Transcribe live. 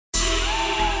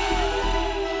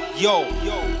Yo,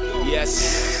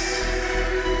 yes.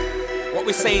 What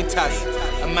we saying, Taz?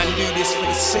 A man do this for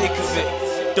the sake of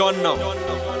it. Don't know.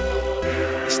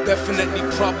 It's definitely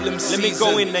problem season. Let me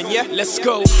go in then, yeah? Let's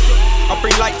go. I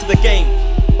bring light to the game.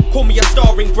 Call me a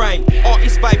star in grime.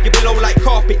 Artist vibe, you below like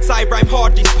carpets. I rhyme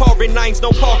hardest, pouring lines, no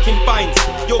parking fines.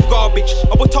 You're garbage.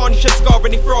 I will tarnish and scar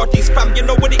any fraudies. Fam, you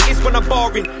know what it is when I'm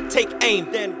barring. Take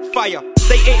aim, then fire.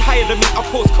 They ain't higher than me, I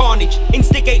cause carnage.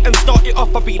 Instigate and start it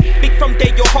off. I be big from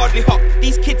day, you're hardly hot.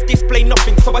 These kids display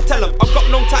nothing, so I tell them I've got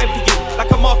no time for you,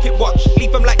 like a market watch.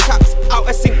 Leave them like caps, out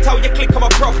of sync, tell your clique I'm a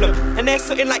problem. And they're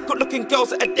sitting like good looking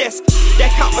girls at a desk.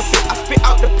 They're counterfeit, I spit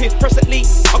out the piff. Presently,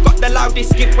 I got the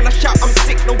loudest gift. When I shout I'm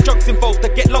sick, no drugs involved. I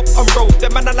get locked on road,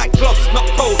 them man are like gloves, not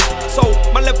cold. So,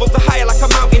 my levels are higher like a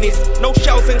mountain is. No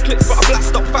shells and clips, but I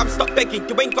blast up, fam, stop begging.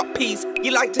 You ain't got peas,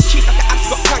 you like to cheat like an ass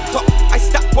got tanked up. I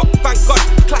stack up, thank God.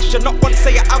 Clash and not one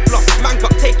say I've lost. Man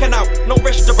got taken out, no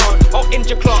restaurant or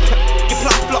injure clock. You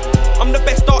plan flop, I'm the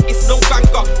best artist, no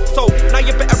banger. So now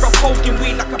you better off holding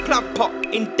weed like a plant pot.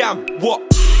 In damn what?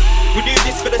 We do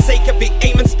this for the sake of it.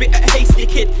 Aim and spit at a hasty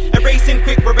kid. Erasing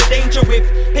quick, we're a danger with.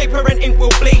 Paper and ink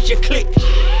will blaze your click.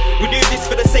 We do this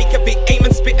for the sake of it. Aim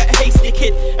and spit at a hasty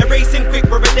kid. Erasing quick,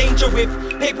 we're a danger with.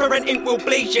 Paper and ink will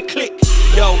blaze your click.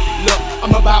 Yo, look,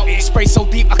 I'm about it. Spray so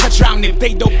deep I could drown him.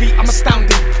 They don't beat, I'm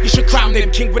astounding. You should crown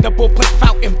him. King with a ballpoint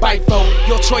fountain. By vote,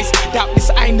 your choice, doubtless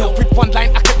I know. With one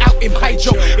line I could out him.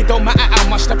 Hydro, it don't matter how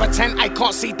much they pretend. I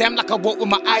can't see them like I walk with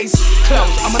my eyes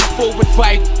closed. I'm on a forward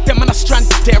vibe. Them on a strand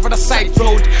there on the side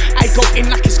road. I go in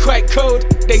like it's quite cold.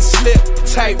 They slip,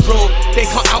 tight road. They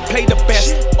can't outplay the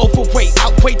best. Overweight,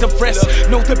 outweigh the rest.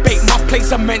 No debate, my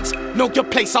place immense. Know your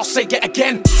place, I'll say it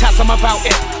again. Taz, I'm about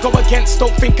it. Go against,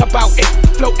 don't think about it.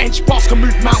 Flow inch bars can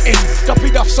move mountains.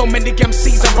 Copied off so many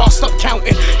MCs and I'll stop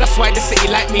counting. That's why the city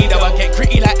like me, though I get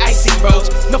gritty like icy roads.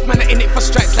 Enough man are in it for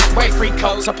stripes like white free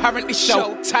coats. Apparently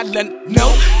show talent, no.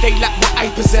 They lack what I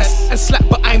possess and slack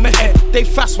but I'm ahead. They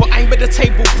fast what I'm at the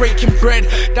table breaking bread.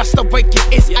 That's the way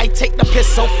it is. I take the piss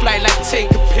so fly like take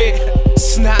a pic.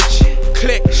 Snatch,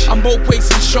 click. I'm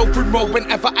always in showroom mode.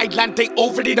 Whenever I land they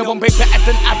already know I'm way better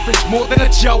than average, more than a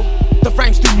Joe. The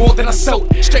rhymes do more than I sold.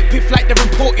 Straight piff like they're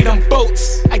imported on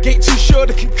boats. I ain't too sure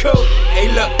they can cope. Hey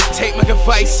look, take my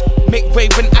advice. Make way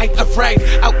when I arrive.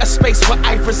 Out of space where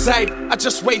I reside. I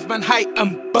just wave man high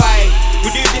and bye.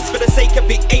 We do this for the sake of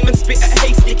it. Aim and spit at a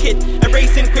hasty kid.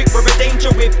 Erasing quick, we're a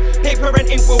danger with. Paper and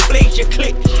ink will blaze your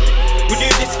click. We do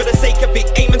this for the sake of it.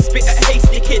 Aim and spit at a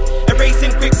hasty kid.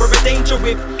 Erasing quick, we're a danger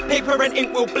with. Paper and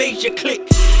ink will blaze your click.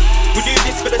 We do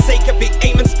this for the sake of it.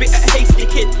 Aim and spit at a hasty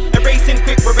kid. Erasing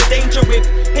quick, we're a danger with.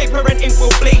 Paper and ink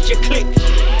will blaze your click.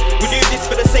 We do this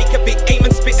for the sake of it. Aim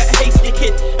and spit at a hasty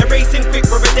kid. Erasing quick,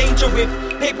 we're a danger with.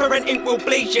 Paper and ink will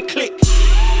blaze your click.